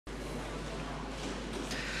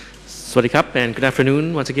Swadikap and good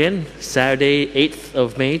afternoon once again. Saturday, 8th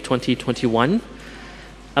of May 2021.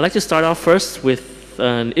 I'd like to start off first with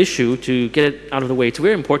an issue to get it out of the way. It's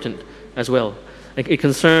very important as well. It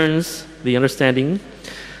concerns the understanding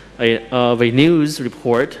of a news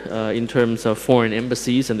report in terms of foreign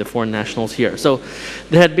embassies and the foreign nationals here. So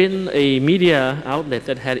there had been a media outlet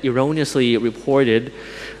that had erroneously reported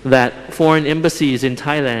that foreign embassies in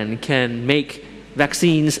Thailand can make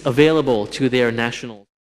vaccines available to their nationals.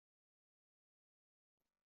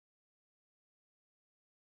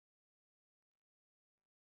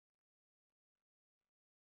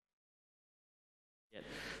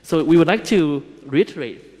 So we would like to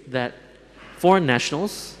reiterate that foreign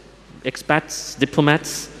nationals, expats,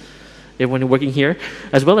 diplomats, everyone working here,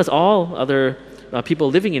 as well as all other people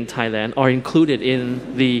living in Thailand are included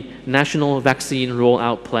in the national vaccine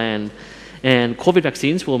rollout plan. And COVID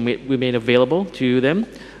vaccines will be made available to them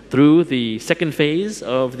through the second phase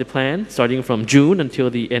of the plan, starting from June until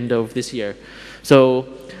the end of this year. So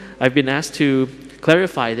I've been asked to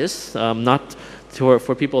clarify this,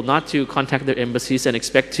 for people not to contact their embassies and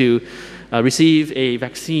expect to receive a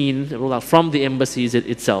vaccine rollout from the embassies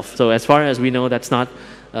itself. So as far as we know, that's not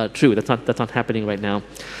true. That's not happening right now.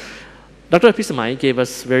 Dr. Pisamai gave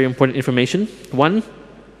us very important information. One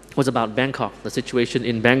was about Bangkok, the situation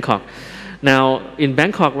in Bangkok. Now, in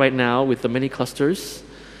Bangkok right now, with the many clusters,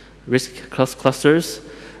 risk clusters,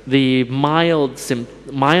 the mild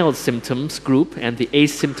symptoms group and the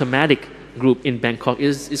asymptomatic group in Bangkok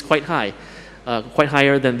is quite high. Quite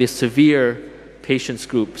higher than the severe patients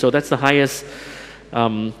group. So that's the highest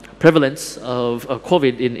prevalence of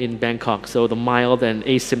COVID in Bangkok, so the mild and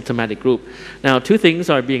asymptomatic group. Now, two things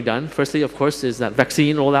are being done. Firstly, of course, is that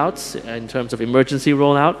vaccine rollouts in terms of emergency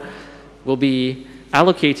rollout will be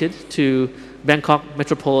allocated to Bangkok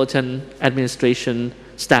Metropolitan Administration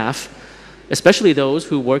staff, especially those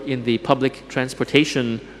who work in the public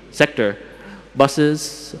transportation sector,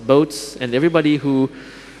 buses, boats, and everybody who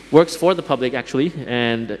works for the public actually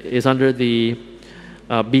and is under the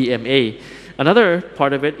BMA. Another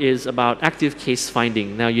part of it is about active case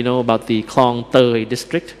finding. Now you know about the Klong Toi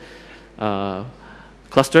district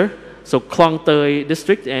cluster. So Klong Toi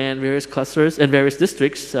district and various clusters and various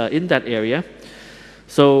districts in that area.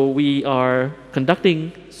 So we are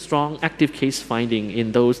conducting strong active case finding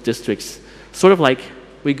in those districts, sort of like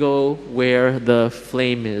we go where the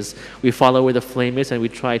flame is. We follow where the flame is and we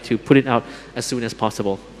try to put it out as soon as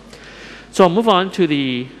possible. So I'll move on to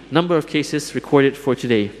the number of cases recorded for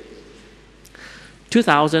today.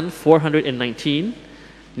 2,419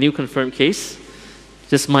 new confirmed case.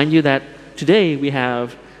 Just mind you that today we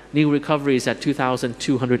have new recoveries at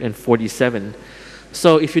 2,247.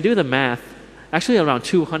 So if you do the math, actually around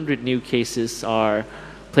 200 new cases are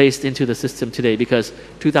placed into the system today because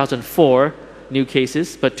 2004 new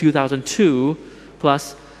cases, but 2002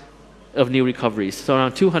 plus of new recoveries. So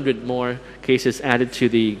around 200 more cases added to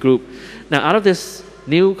the group. Now out of this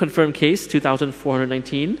new confirmed case,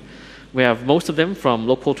 2,419, we have most of them from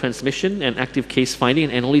local transmission and active case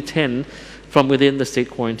finding and only 10 from within the state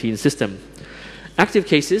quarantine system. Active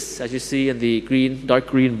cases, as you see in the dark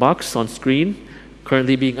green box on screen,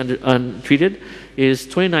 currently being untreated, is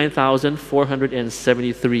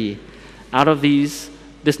 29,473. Out of this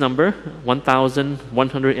number,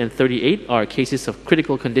 1,138 are cases of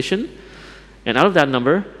critical condition, and out of that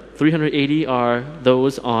number, 380 are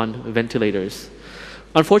those on ventilators.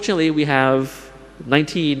 Unfortunately, we have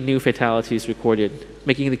 19 new fatalities recorded,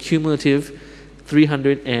 making the cumulative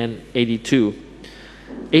 382.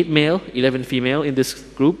 8 male, 11 female in this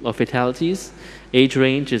group of fatalities. Age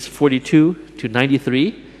range is 42 to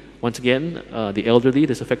 93. Once again, the elderly,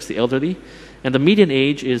 this affects the elderly. And the median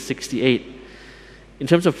age is 68. In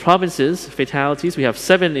terms of provinces, fatalities, we have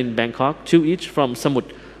 7 in Bangkok, 2 each from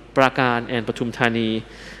Samut Prakan and Pathum Thani.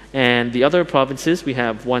 And the other provinces, we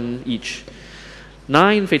have 1 each.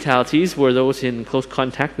 9 fatalities were those in close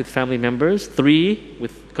contact with family members, 3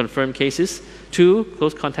 with confirmed cases, 2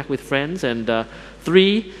 close contact with friends, and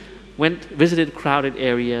 3 visited crowded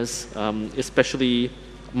areas, especially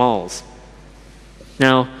malls.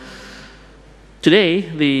 Now, today,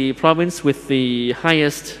 the province with the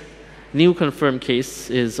highest new confirmed case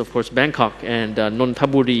is, of course, Bangkok and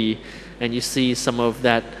Nonthaburi, and you see some of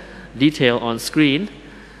that detail on screen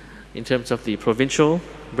in terms of the provincial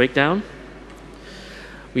breakdown.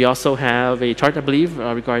 We also have a chart, I believe,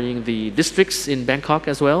 regarding the districts in Bangkok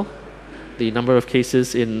as well, the number of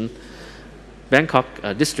cases in Bangkok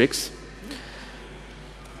districts.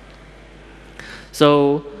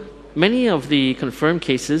 So many of the confirmed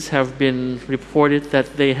cases have been reported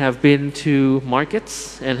that they have been to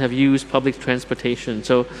markets and have used public transportation.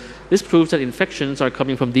 So this proves that infections are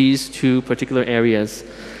coming from these two particular areas.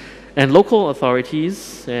 And local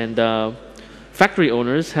authorities and factory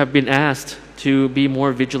owners have been asked to be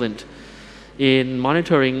more vigilant in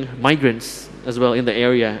monitoring migrants as well in the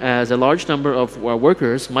area, as a large number of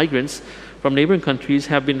workers, migrants from neighboring countries,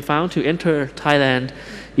 have been found to enter Thailand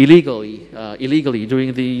illegally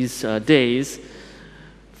during these days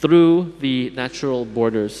through the natural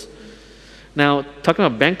borders. Now, talking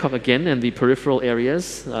about Bangkok again and the peripheral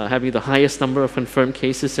areas, having the highest number of confirmed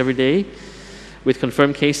cases every day, with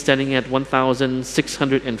confirmed case standing at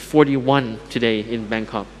 1,641 today in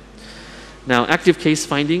Bangkok. Now, active case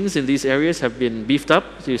findings in these areas have been beefed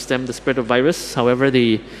up to stem the spread of virus. However,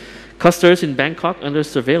 the clusters in Bangkok under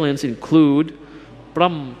surveillance include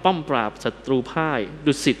Prom Prap, Satru Pai,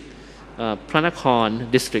 Dusit, Pranakon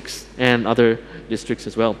districts, and other districts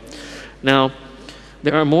as well. Now,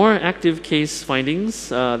 there are more active case findings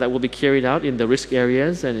that will be carried out in the risk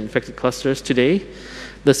areas and infected clusters today.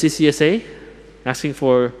 The CCSA asking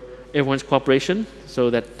for everyone's cooperation so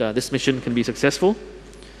that this mission can be successful.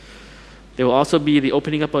 There will also be the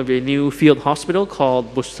opening up of a new field hospital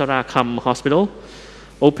called Busarakam Hospital,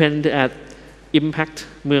 opened at Impact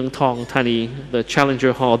Mueang Thong Thani, the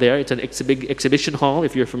Challenger Hall there. It's an exhibition hall,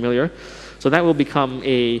 if you're familiar. So that will become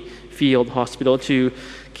a field hospital to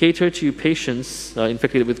cater to patients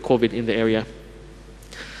infected with COVID in the area.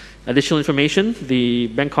 Additional information, the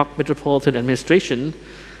Bangkok Metropolitan Administration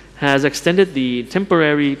has extended the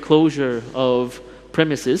temporary closure of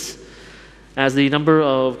premises. As the number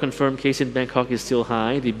of confirmed cases in Bangkok is still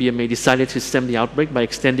high, the BMA decided to stem the outbreak by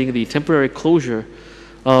extending the temporary closure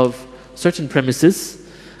of certain premises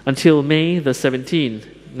until May the 17th.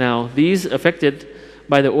 Now, these affected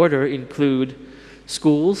by the order include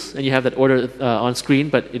schools, and you have that order on screen,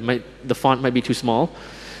 but the font might be too small.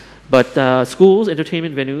 But schools,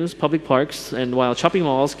 entertainment venues, public parks, and while shopping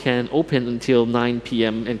malls can open until 9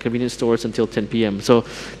 p.m. and convenience stores until 10 p.m. So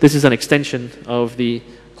this is an extension of the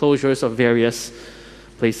closures of various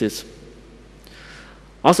places.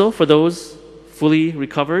 Also, for those fully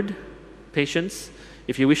recovered patients,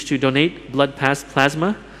 if you wish to donate blood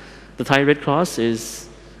plasma, the Thai Red Cross is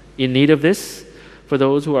in need of this. For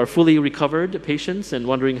those who are fully recovered patients and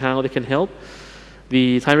wondering how they can help,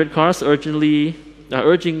 the Thai Red Cross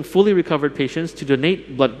urging fully recovered patients to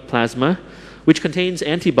donate blood plasma, which contains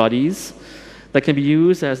antibodies that can be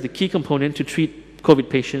used as the key component to treat COVID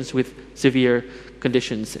patients with severe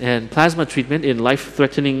conditions. And plasma treatment in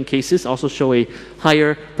life-threatening cases also show a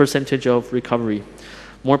higher percentage of recovery.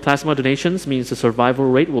 More plasma donations means the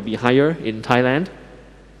survival rate will be higher in Thailand.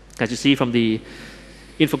 As you see from the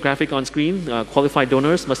infographic on screen, qualified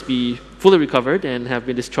donors must be fully recovered and have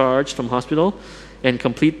been discharged from hospital and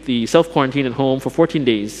complete the self-quarantine at home for 14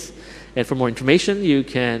 days. And for more information, you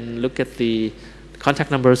can look at the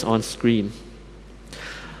contact numbers on screen.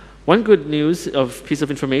 One good piece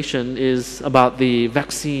of information is about the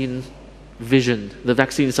vaccine vision, the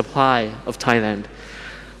vaccine supply of Thailand,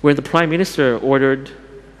 where the Prime Minister ordered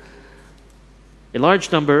a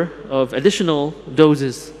large number of additional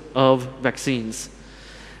doses of vaccines.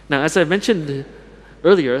 Now, as I mentioned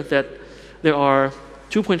earlier, that there are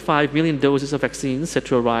 2.5 million doses of vaccines set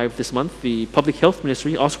to arrive this month. The Public Health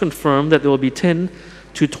Ministry also confirmed that there will be 10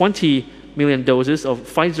 to 20 million doses of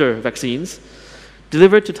Pfizer vaccines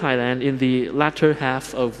delivered to Thailand in the latter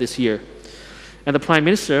half of this year. And the Prime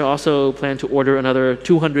Minister also planned to order another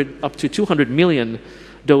up to 200 million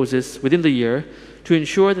doses within the year to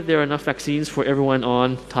ensure that there are enough vaccines for everyone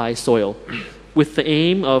on Thai soil, with the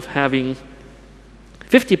aim of having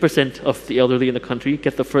 50% of the elderly in the country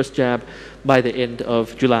get the first jab by the end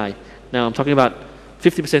of July. Now, I'm talking about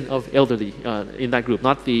 50% of elderly in that group,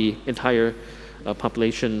 not the entire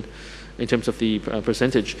population in terms of the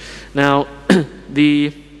percentage. Now,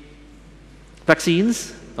 the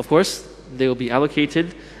vaccines, of course, they will be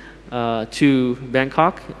allocated to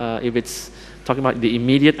Bangkok. If it's talking about the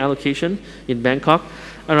immediate allocation in Bangkok,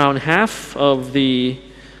 around half of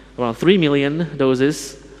around 3 million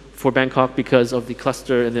doses for Bangkok because of the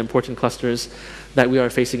cluster and the important clusters that we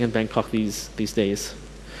are facing in Bangkok these days.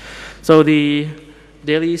 So the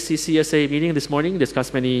daily CCSA meeting this morning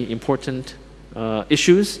discussed many important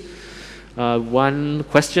issues. One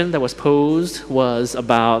question that was posed was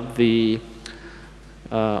about the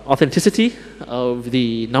authenticity of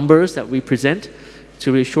the numbers that we present,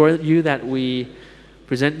 to reassure you that we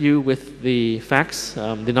present you with the facts.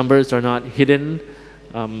 The numbers are not hidden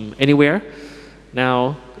anywhere.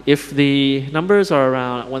 Now, if the numbers are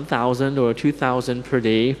around 1,000 or 2,000 per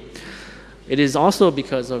day, It is also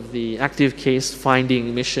because of the active case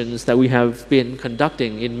finding missions that we have been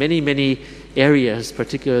conducting in many areas,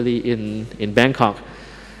 particularly in Bangkok.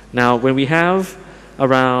 Now, when we have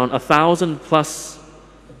around 1,000 plus,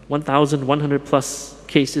 1,100 plus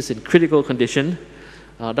cases in critical condition,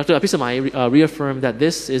 Dr. Apisamai reaffirmed that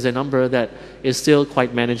this is a number that is still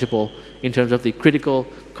quite manageable in terms of the critical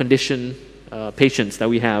condition patients that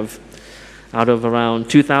we have. Out of around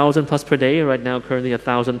 2,000 plus per day, right now currently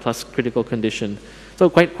 1,000 plus critical condition. So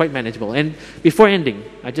quite manageable. And before ending,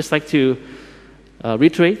 I'd just like to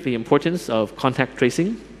reiterate the importance of contact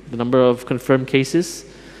tracing. The number of confirmed cases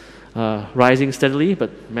rising steadily,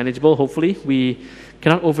 but manageable, hopefully. We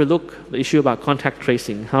cannot overlook the issue about contact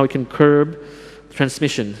tracing, how it can curb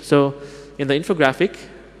transmission. So in the infographic,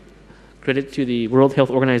 credit to the World Health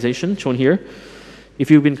Organization shown here, if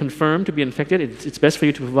you've been confirmed to be infected, it's best for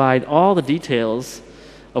you to provide all the details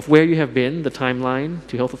of where you have been, the timeline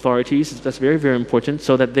to health authorities. That's very important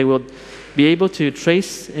so that they will be able to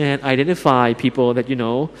trace and identify people that you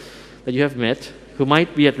know, that you have met, who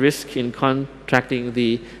might be at risk in contracting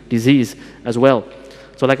the disease as well.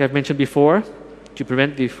 So like I've mentioned before, to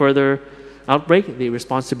prevent the further outbreak, the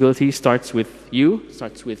responsibility starts with you,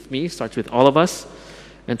 starts with me, starts with all of us.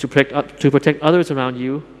 And to protect others around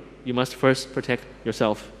you, you must first protect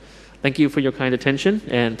yourself. Thank you for your kind attention,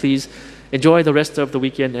 and please enjoy the rest of the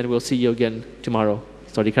weekend, and we'll see you again tomorrow.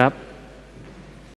 สวัสดีครับ